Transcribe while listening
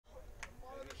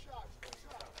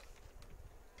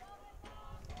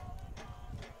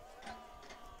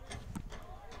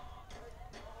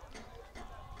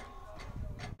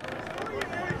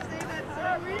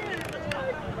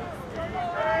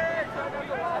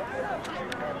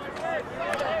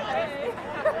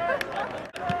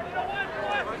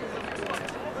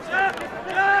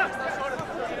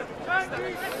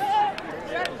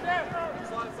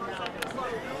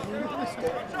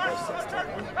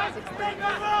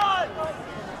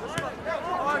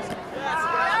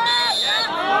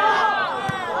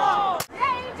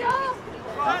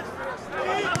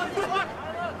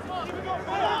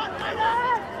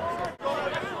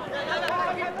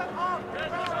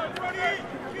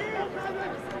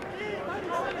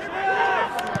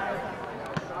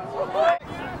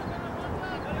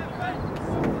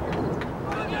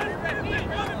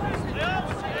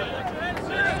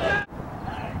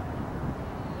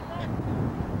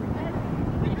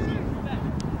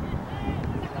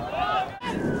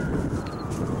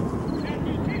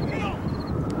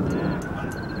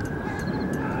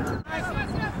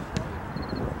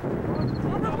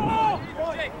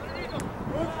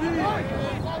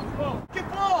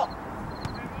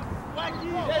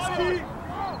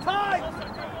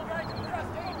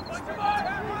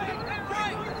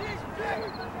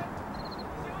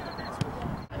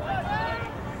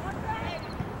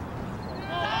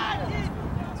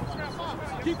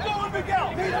Keep going, Miguel!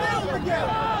 Keep going, Miguel!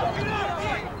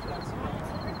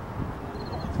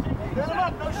 Get him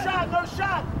up! No shot! No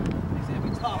shot!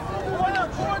 Corner!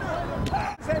 Corner!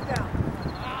 His head down!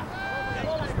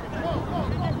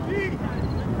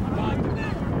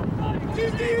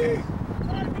 GG!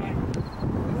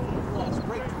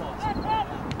 Great cross.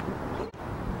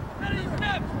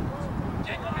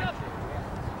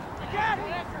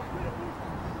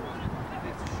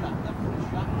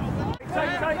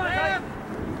 Tight.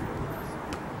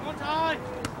 One time.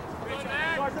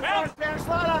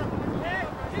 Slide on him.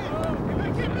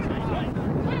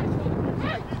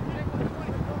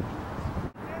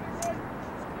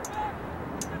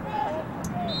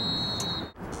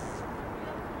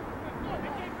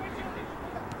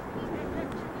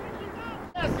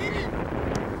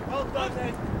 Well done,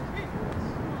 Nate.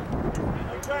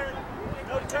 No turn.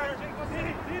 No turn.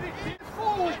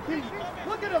 Forward, Kean.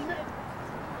 Look at him.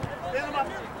 Stand him up.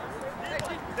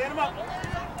 Stand him up.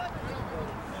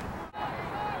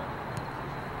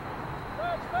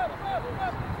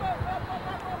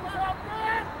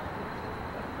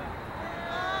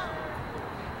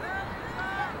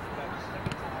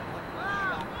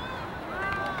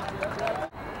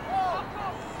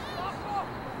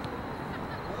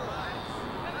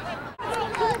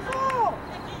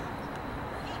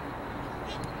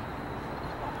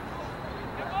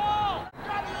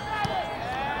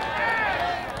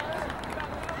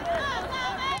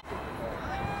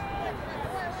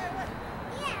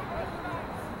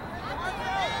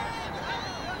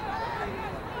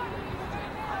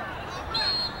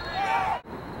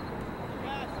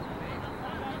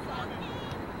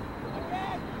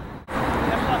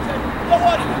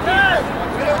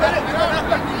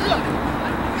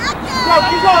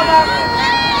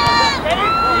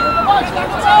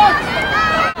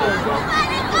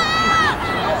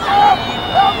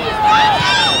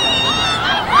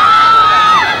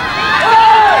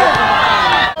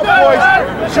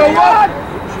 Show up!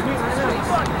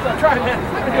 Try, man.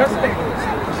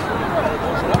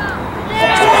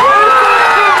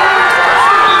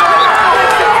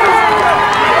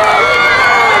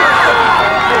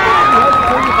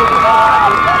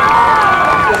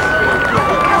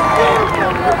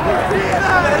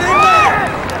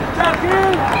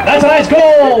 That's a nice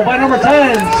goal by number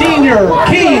 10, senior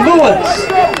Kean Lewis.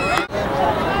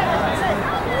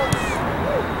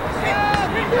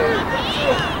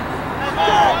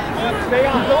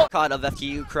 Caught of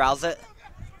FTU corrals it.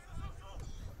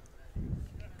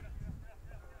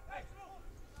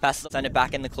 Passes, send it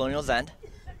back in the Colonials' end.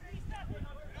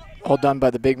 All done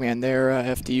by the big man there,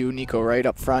 FTU, Nico right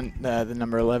up front, the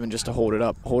number 11 just to hold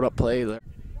up play there.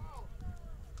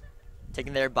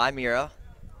 Taken there by Miro.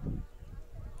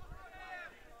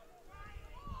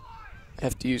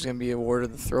 FTU's going to be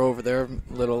awarded the throw over there.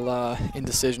 Little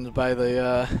indecisions by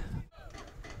the...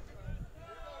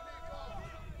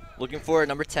 Looking for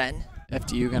number 10.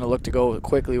 FTU going to look to go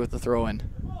quickly with the throw-in.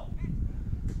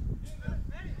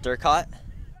 Durkot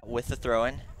with the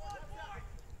throw-in.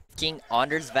 King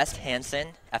Anders Vest Hansen,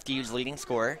 FTU's leading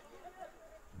scorer.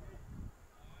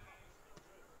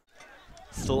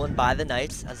 Stolen by the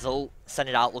Knights as they'll send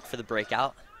it out, look for the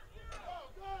breakout.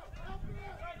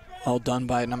 All done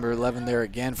by number 11 there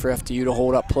again for FTU to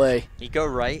hold up play. Nico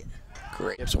right.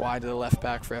 Great. It's wide to the left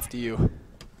back for FTU.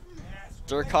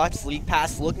 Durkot's lead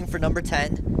pass looking for number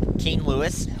 10, Kean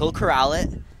Lewis. He'll corral it.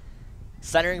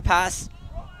 Centering pass.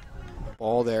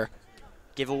 Ball there.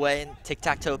 Giveaway and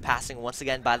tic-tac-toe passing once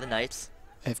again by the Knights.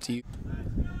 FTU.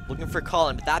 Looking for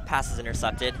Colin, but that pass is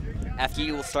intercepted.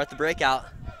 FTU will start the breakout.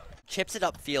 Chips it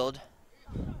upfield.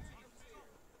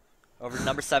 Over to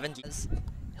number 7.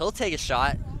 He'll take a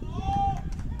shot.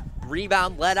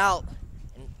 Rebound let out.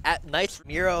 And at Knights,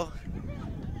 Miro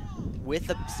with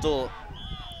the stool.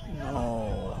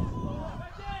 No.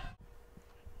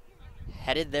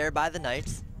 Headed there by the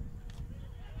Knights.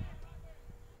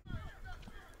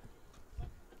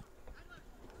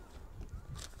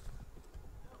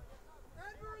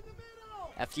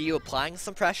 FTU applying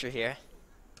some pressure here.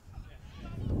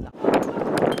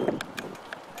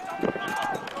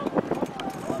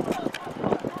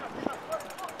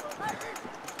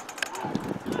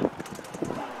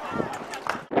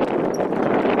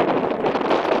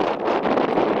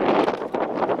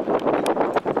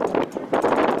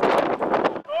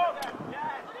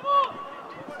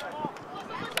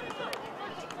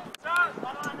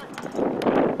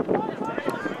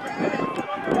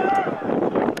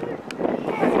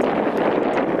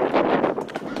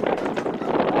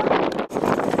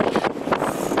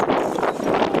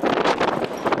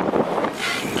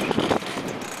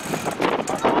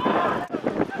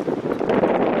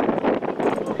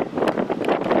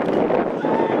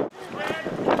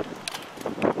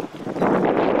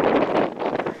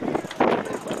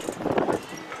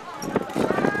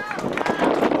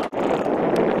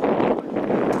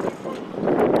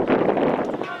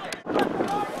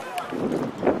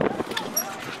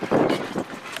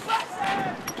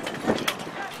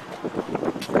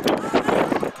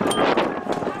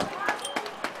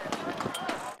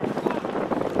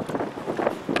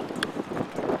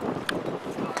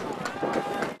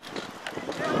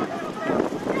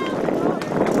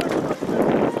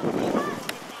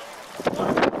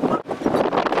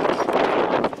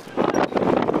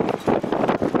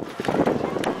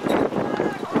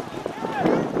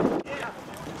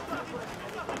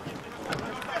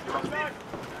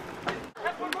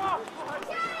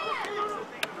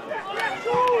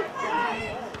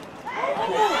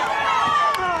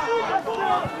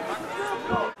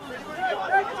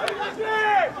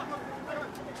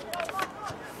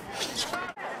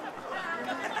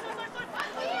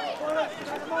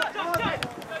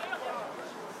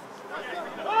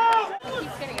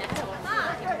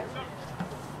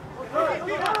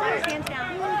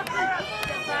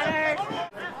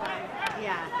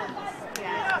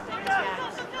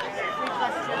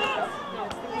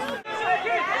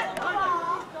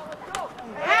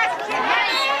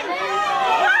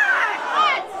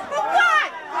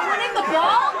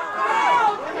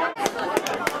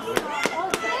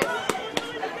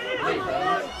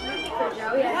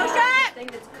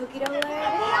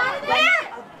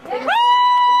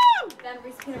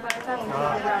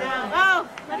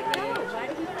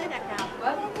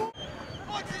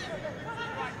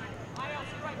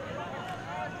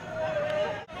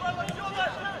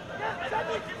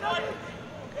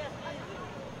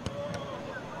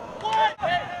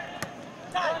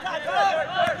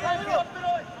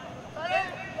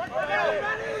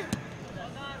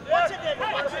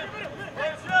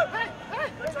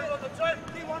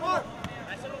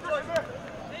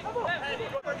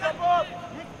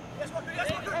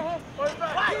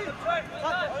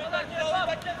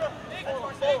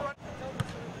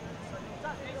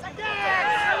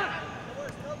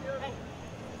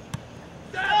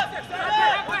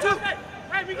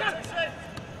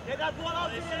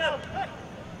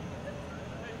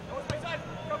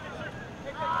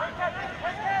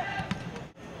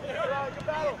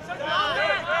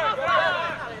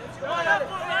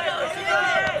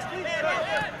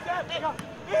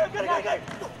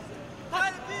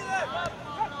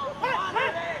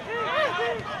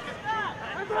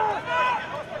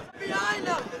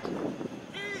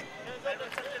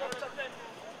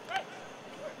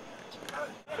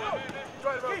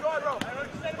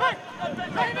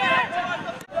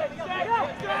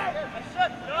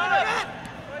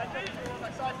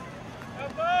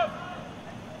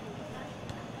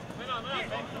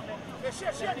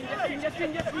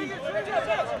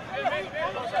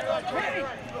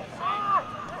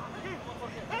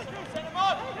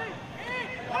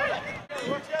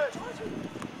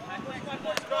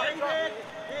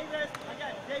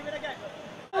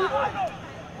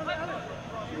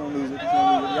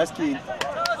 That's Kean.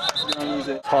 You're gonna lose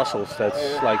it. Hustles, that's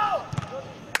like...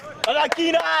 I like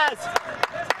Kean has!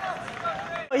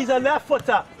 He's a left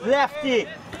footer, lefty.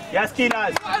 Yes, Kean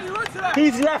has.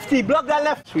 He's lefty, block that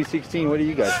left. Sweet 16, what do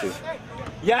you guys do?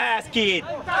 Yes, Kean.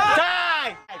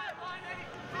 Time!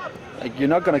 Like, you're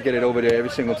not going to get it over there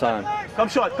every single time. Come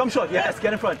short, yes,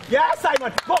 get in front. Yes,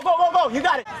 Simon, go, go, go, go, you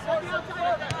got it.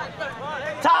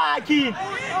 Tie, Kean.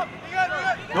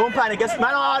 Don't panic, get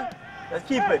man on. Let's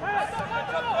keep it.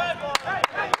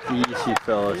 Easy,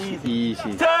 fellas,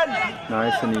 easy. Turn.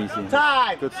 Nice and easy.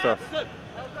 Time. Good stuff.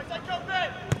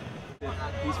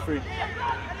 He's free.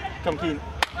 Come, Kean.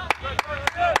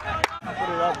 Put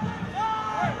it up.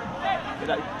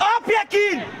 Up here,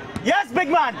 Kean. Yes, big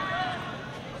man.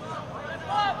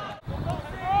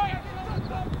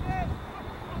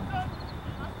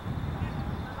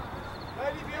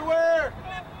 Lady, beware.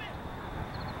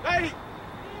 Lady.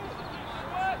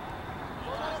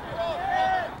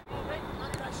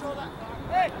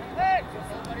 Hey, hey.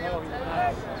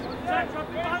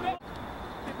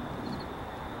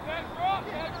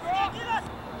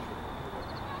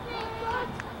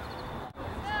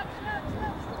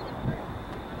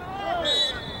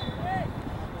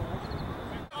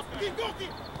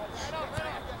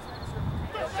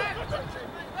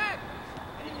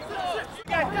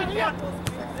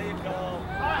 There you go.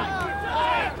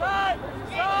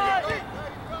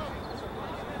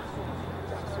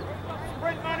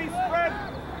 Sprint, money, sprint.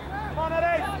 Come on,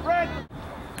 Eddie, sprint.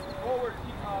 Forward.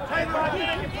 Take it right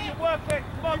here before you work it.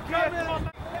 Come on, kid. Come on.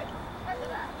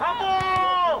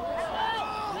 Humble!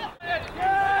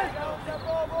 Yes! That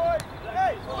ball, boy.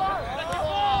 Hey, come on.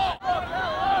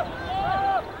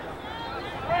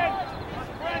 Sprint.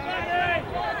 Sprint, Eddie.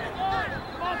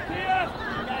 Come on, kid.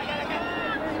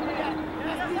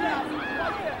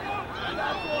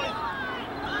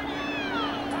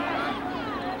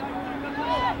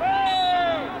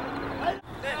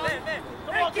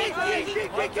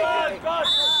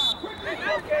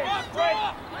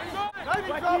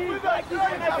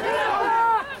 Go!